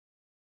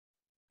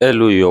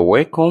Hello, you're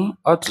welcome.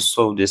 How to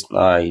solve this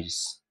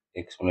nice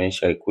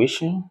exponential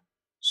equation?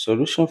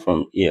 Solution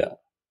from here.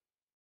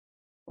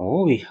 And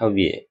what we have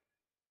here,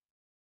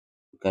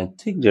 we can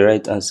take the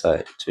right hand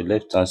side to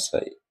left hand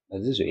side.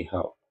 As this we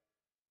have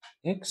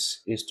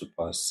x raised to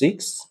power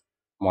 6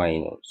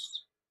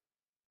 minus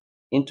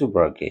into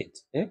bracket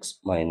x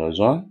minus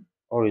 1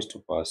 all raised to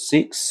power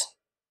 6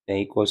 then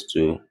equals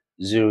to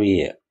 0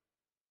 here.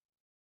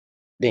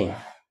 Then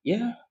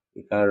here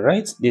we can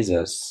write this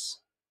as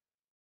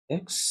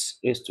x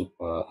raised to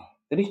power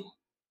 3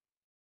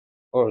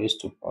 all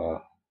raised to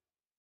power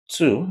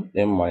 2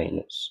 then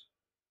minus.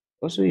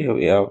 Also here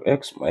we have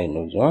x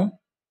minus 1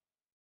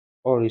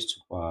 all raised to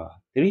power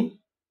 3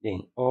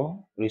 then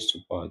all raised to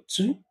power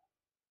 2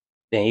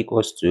 then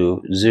equals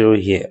to 0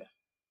 here.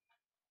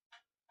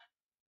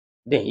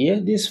 Then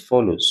here this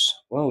follows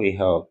when we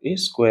have a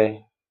square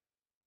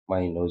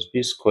minus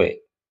b square.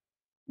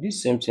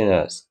 This same thing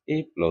as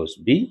a plus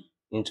b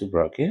into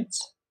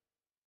brackets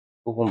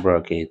open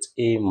bracket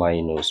a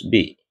minus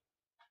b.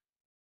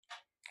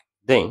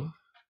 Then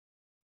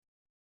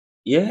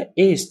here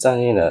a is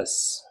standing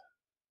as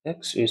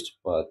x raised to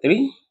power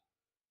 3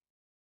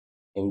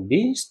 and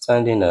b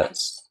standing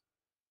as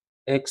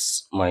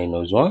x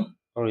minus 1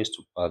 all raised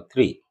to power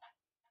 3.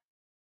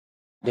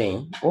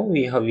 Then what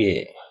we have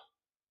here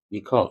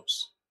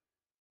becomes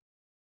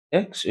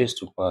x raised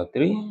to power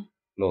 3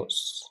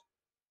 plus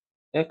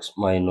x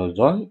minus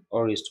 1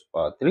 all raised to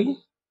power 3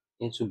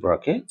 into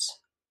brackets.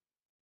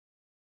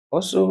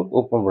 Also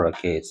open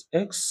brackets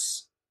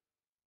x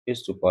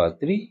raised to power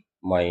 3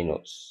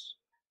 minus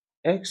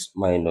x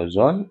minus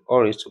 1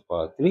 all raised to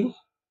power 3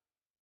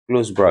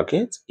 close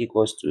bracket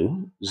equals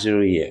to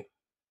 0 here.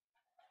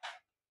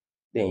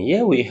 Then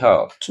here we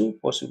have two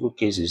possible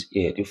cases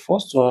here. The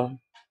first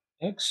one,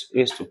 x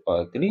raised to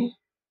power 3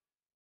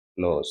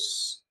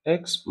 plus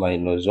x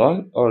minus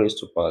 1 all raised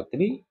to power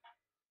 3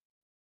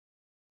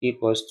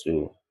 equals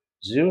to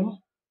 0,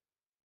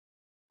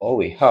 or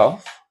we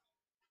have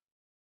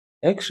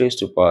x raised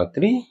to power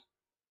 3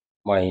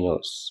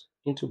 minus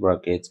into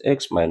bracket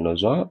x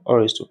minus 1 all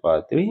raised to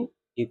power 3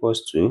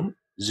 equals to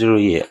 0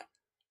 here.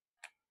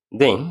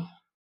 Then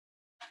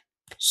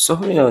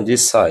solving on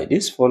this side,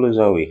 this follows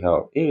when we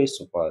have a raised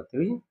to power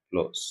 3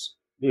 plus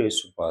b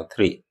raised to power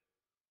 3,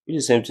 which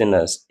is the same thing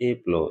as a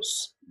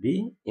plus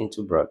b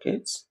into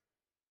brackets,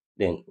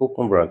 then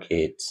open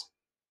bracket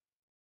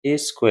a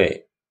square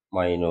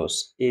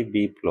minus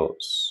ab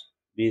plus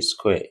b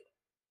square.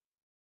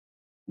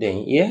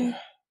 Then here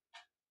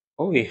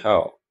what we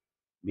have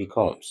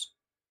becomes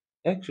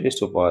x raised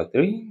to power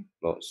 3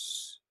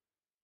 plus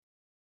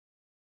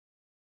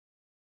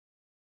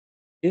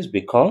this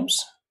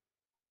becomes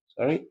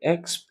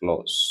x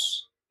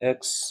plus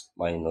x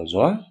minus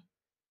 1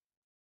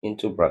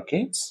 into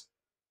brackets,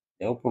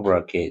 then open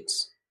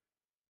brackets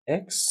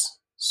x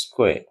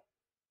square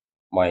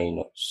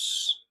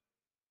minus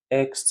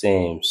x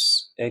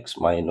times x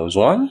minus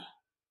 1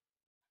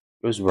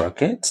 close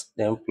bracket,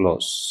 then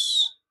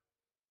plus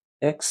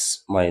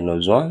x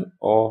minus 1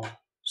 all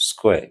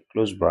square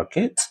close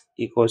bracket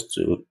equals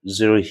to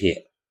 0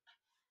 here.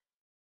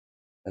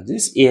 And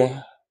this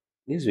here,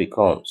 this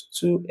becomes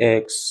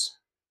 2x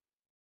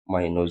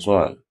minus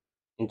 1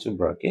 into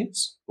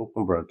brackets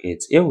open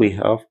brackets. Here we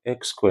have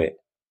x squared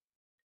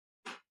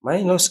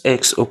minus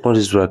x open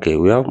this bracket,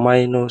 we have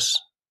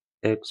minus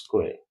x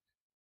squared,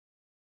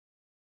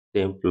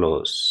 then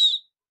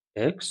plus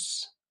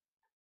x,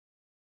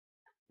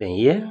 then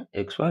here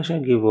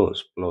expansion gives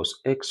us plus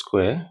x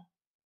squared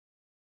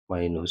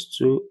minus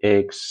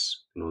 2x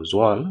plus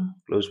 1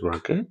 close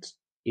bracket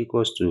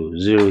equals to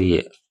 0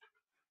 here.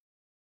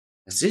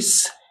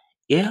 This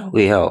here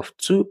we have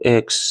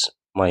 2x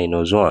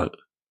minus 1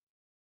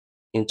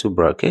 into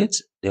bracket,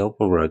 then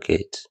open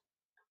bracket.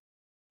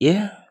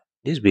 Here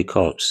this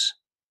becomes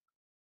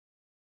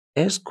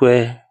x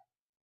square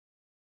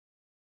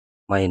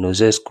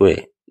minus x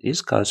square.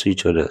 This cancel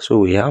each other, so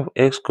we have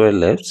x square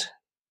left,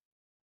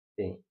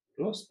 then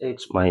plus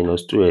x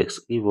minus 2x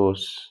give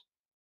us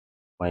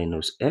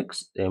minus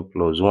x, then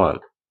plus 1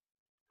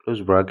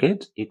 close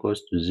bracket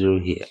equals to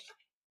 0 here.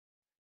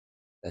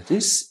 That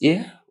is,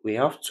 here we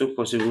have two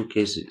possible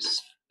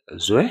cases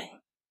as well.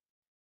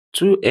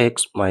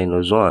 2x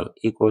minus 1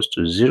 equals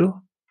to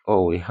 0,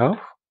 or we have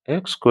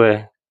x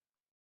square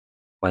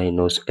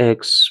minus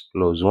x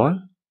plus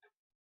 1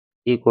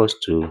 equals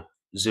to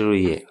 0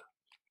 here.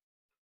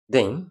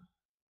 Then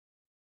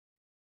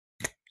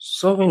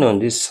solving on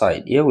this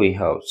side, here we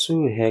have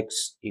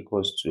 2x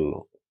equals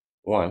to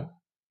 1.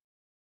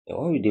 And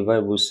when we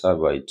divide both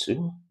sides by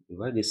 2,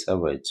 divide this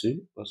side by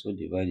 2, also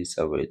divide this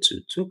side by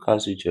 2. 2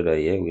 cancel each other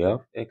here, we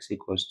have x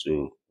equals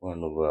to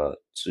 1 over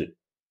 2.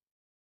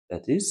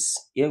 That is,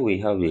 here we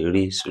have a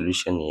real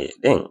solution here.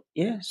 Then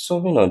here,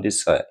 solving on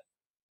this side,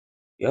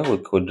 we have a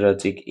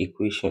quadratic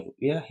equation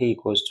where a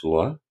equals to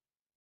 1,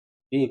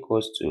 b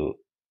equals to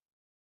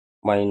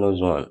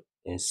minus 1,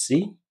 and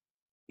c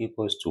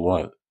equals to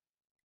 1.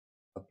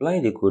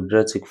 Applying the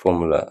quadratic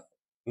formula,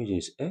 which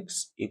is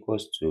x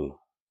equals to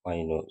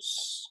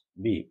minus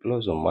b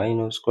plus or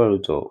minus square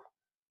root of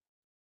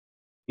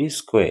b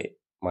squared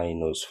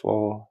minus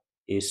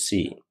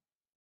 4ac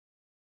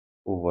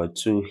over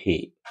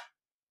 2a.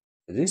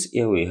 This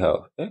here we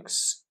have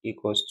x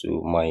equals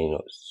to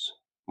minus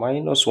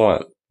 1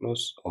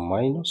 plus or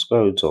minus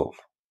square root of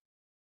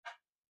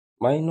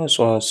minus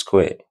 1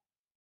 square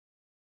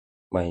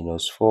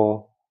minus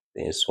 4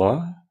 times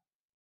 1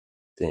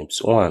 times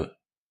 1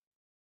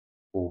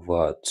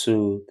 over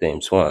 2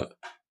 times 1.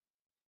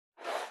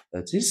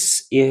 That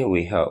is, here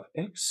we have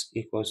x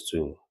equals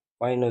to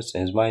minus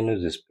times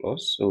minus is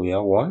plus, so we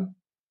have 1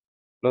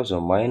 plus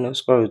or minus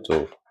square root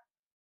of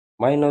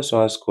minus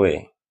 1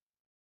 square,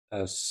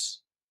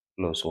 that's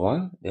plus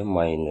 1, then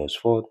minus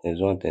 4 times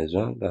 1 times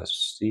 1, that's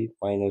still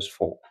minus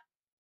 4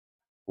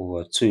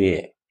 over 2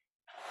 here.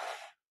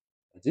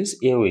 This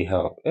here we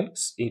have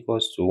x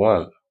equals to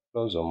 1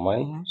 plus or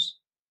minus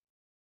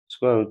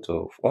square root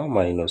of 1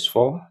 minus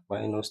 4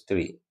 minus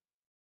 3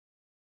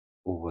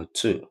 over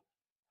 2.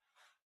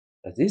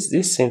 That is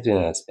this same thing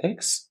as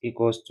x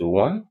equals to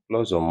 1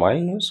 plus or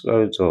minus square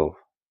root of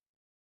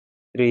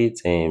 3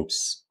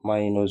 times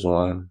minus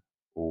 1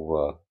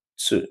 over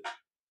 2.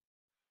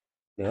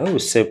 Then when we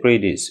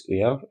separate this, we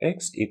have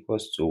x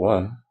equals to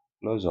 1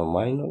 plus or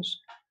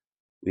minus,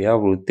 we have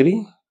root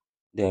 3,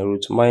 then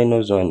root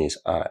minus 1 is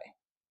I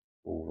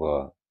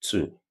over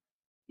 2.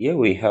 Here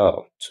we have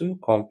two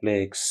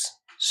complex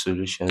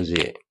solutions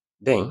here.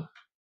 Then,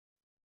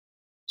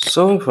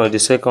 solving for the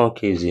second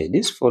case here,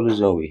 this follows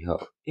what we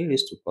have a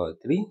raised to power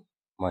 3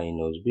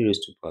 minus b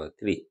raised to power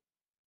 3,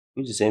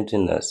 which is the same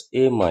thing as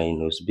a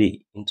minus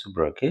b into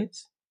bracket,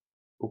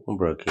 open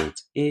bracket,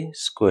 a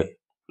square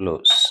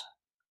plus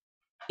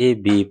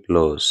ab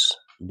plus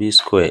b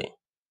square.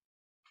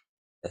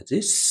 That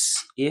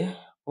is, here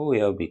what we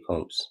have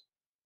becomes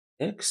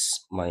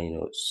x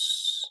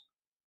minus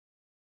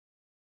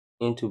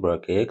into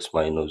bracket x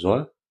minus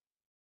 1,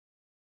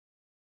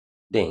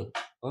 then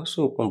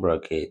also open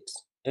bracket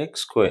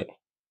x square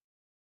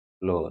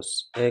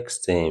plus x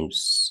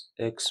times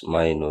x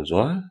minus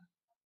 1,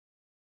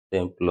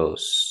 then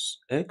plus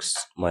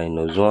x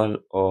minus 1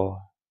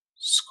 all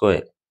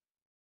square,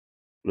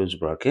 close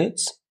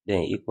brackets,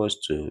 then equals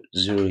to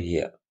 0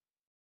 here.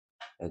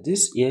 And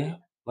this here,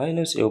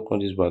 minus here, open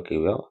this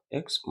bracket, we have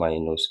x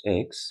minus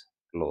x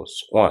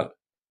plus 1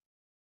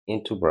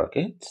 into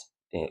bracket,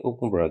 then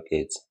open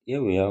bracket,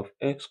 here we have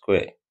x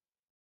square.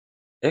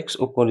 X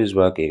open this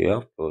bracket, we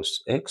have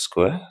plus x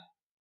square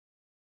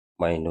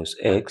minus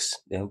x,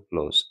 then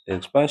plus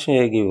expansion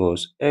here give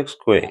us x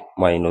square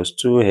minus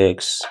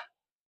 2x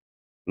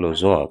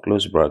plus 1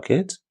 close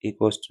bracket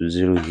equals to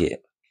 0 here.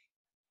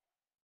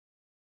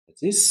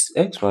 This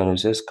x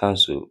minus x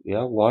cancel, we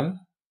have 1,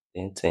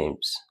 then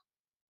times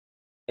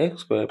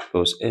x square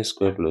plus x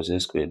square plus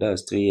x square,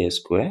 that's 3x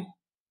square,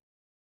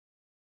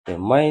 then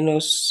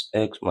minus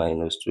x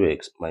minus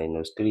 2x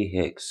minus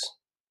 3x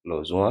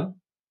plus 1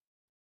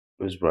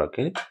 close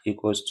bracket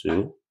equals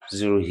to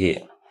 0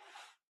 here.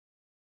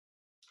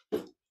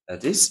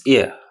 That is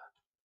here,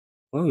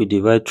 when we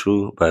divide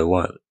through by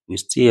 1, we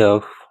still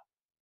have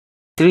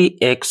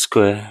 3x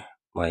square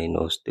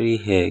minus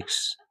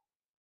 3x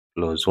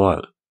plus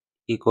 1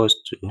 equals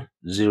to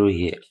 0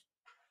 here.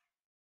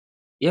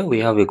 Here we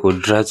have a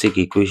quadratic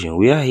equation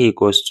where a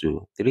equals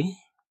to 3,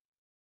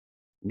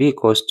 b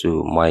equals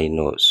to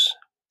minus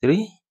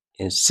 3,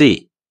 and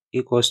c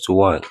equals to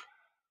 1.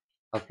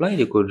 Applying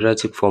the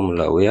quadratic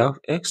formula, we have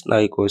x now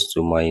equals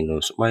to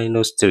minus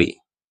 3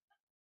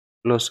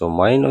 plus or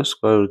minus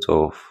square root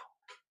of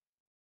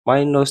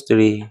minus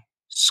 3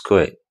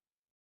 squared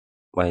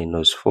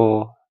minus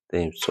 4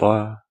 times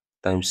 1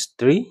 times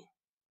 3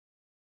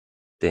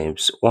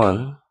 times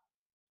 1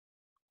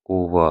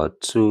 over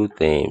 2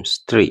 times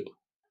 3.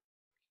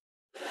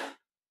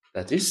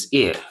 That is,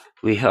 here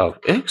we have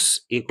x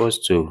equals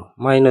to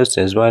minus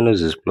times minus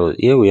is plus.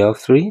 Here we have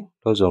 3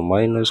 plus or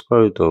minus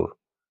square root of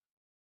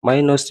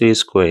minus 3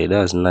 squared,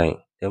 that's 9.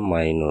 Then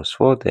minus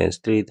 4 times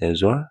 3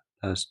 times 1,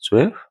 that's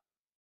 12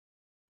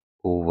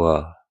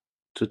 over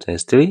 2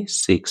 times 3,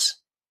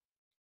 6.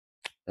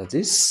 That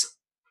is,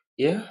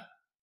 here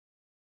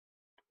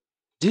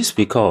this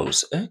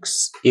becomes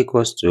x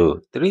equals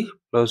to 3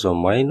 plus or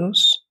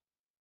minus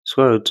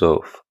square root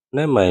of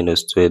 9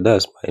 minus 12,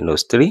 that's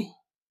minus 3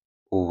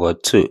 over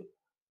 2.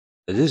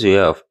 That is, we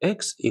have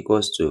x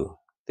equals to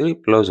 3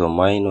 plus or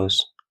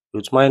minus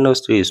root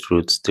minus 3 is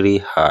root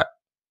 3i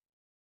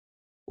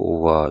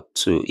over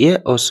 2.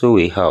 Here also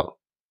we have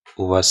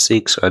over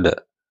 6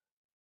 rather.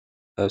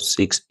 Have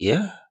 6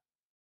 here.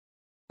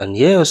 And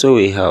here also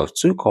we have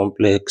two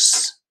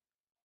complex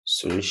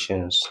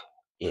solutions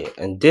here.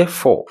 And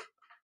therefore,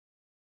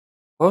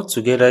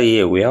 altogether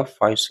here we have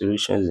 5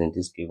 solutions in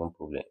this given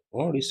problem.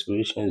 One of the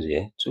solutions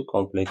here, 2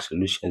 complex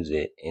solutions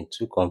here, and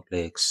 2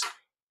 complex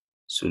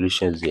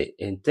solutions here.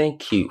 And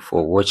thank you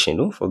for watching.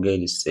 Don't forget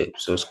to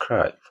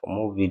subscribe for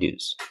more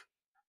videos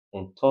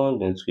and turn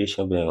the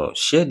notification bell on.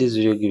 Share this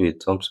video, give it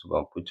a thumbs up,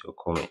 and put your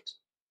comment.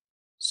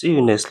 See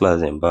you next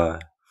class, and bye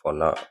for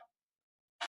now.